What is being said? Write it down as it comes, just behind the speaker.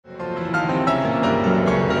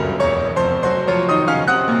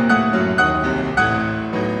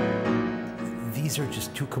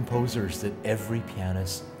two composers that every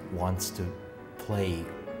pianist wants to play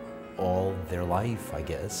all their life, I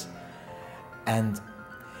guess. And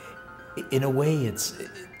in a way,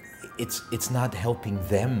 it's not helping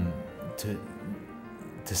them to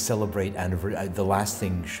celebrate anniversary. The last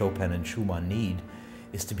thing Chopin and Schumann need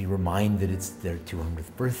is to be reminded it's their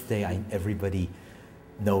 200th birthday. Everybody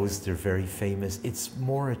knows they're very famous. It's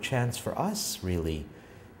more a chance for us, really,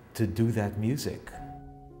 to do that music.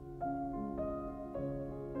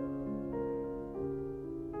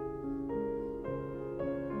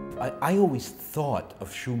 I always thought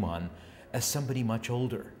of Schumann as somebody much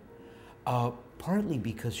older, partly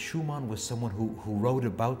because Schumann was someone who wrote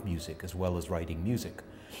about music as well as writing music.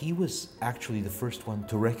 He was actually the first one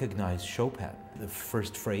to recognize Chopin. The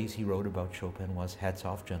first phrase he wrote about Chopin was, "Hats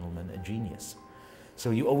off, gentlemen, a genius."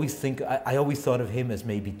 So you always think, I always thought of him as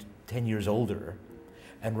maybe 10 years older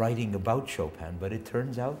and writing about Chopin, but it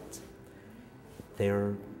turns out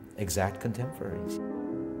they're exact contemporaries.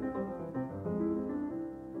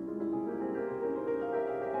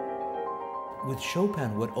 With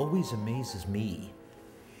Chopin, what always amazes me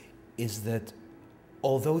is that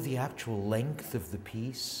although the actual length of the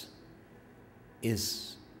piece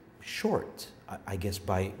is short, I guess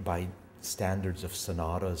by standards of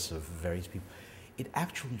sonatas of various people, it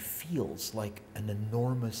actually feels like an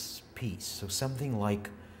enormous piece. So something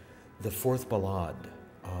like the Fourth Ballade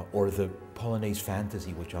or the Polonaise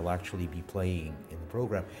Fantasy, which I'll actually be playing in the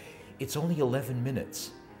program, it's only 11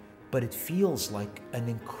 minutes. But it feels like an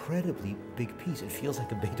incredibly big piece. It feels like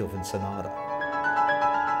a Beethoven sonata.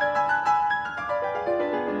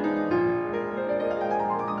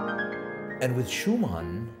 And with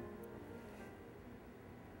Schumann,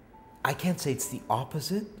 I can't say it's the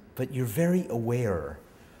opposite, but you're very aware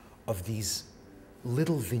of these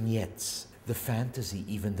little vignettes. The fantasy,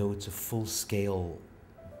 even though it's a full-scale,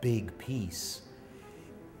 big piece,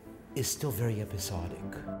 is still very episodic.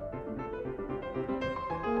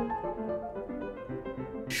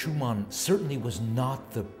 Schumann certainly was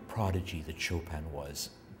not the prodigy that Chopin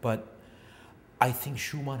was, but I think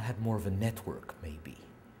Schumann had more of a network, maybe.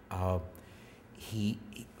 He,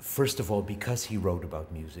 first of all, because he wrote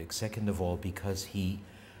about music. Second of all, because he,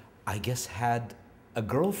 I guess, had a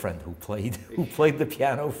girlfriend who played the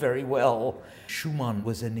piano very well. Schumann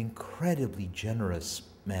was an incredibly generous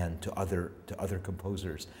man to other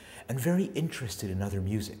composers, and very interested in other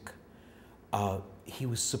music. He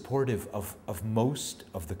was supportive of most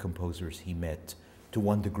of the composers he met to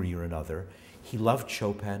one degree or another. He loved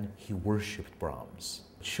Chopin, he worshipped Brahms.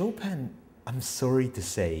 Chopin, I'm sorry to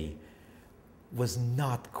say, was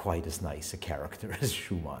not quite as nice a character as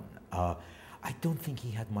Schumann. I don't think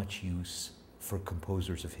he had much use for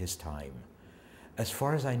composers of his time. As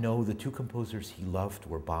far as I know, the two composers he loved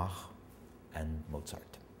were Bach and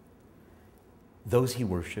Mozart. Those he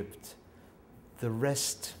worshipped. The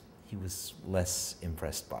rest he was less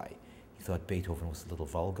impressed by. He thought Beethoven was a little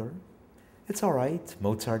vulgar. It's all right.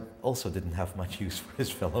 Mozart also didn't have much use for his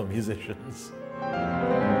fellow musicians.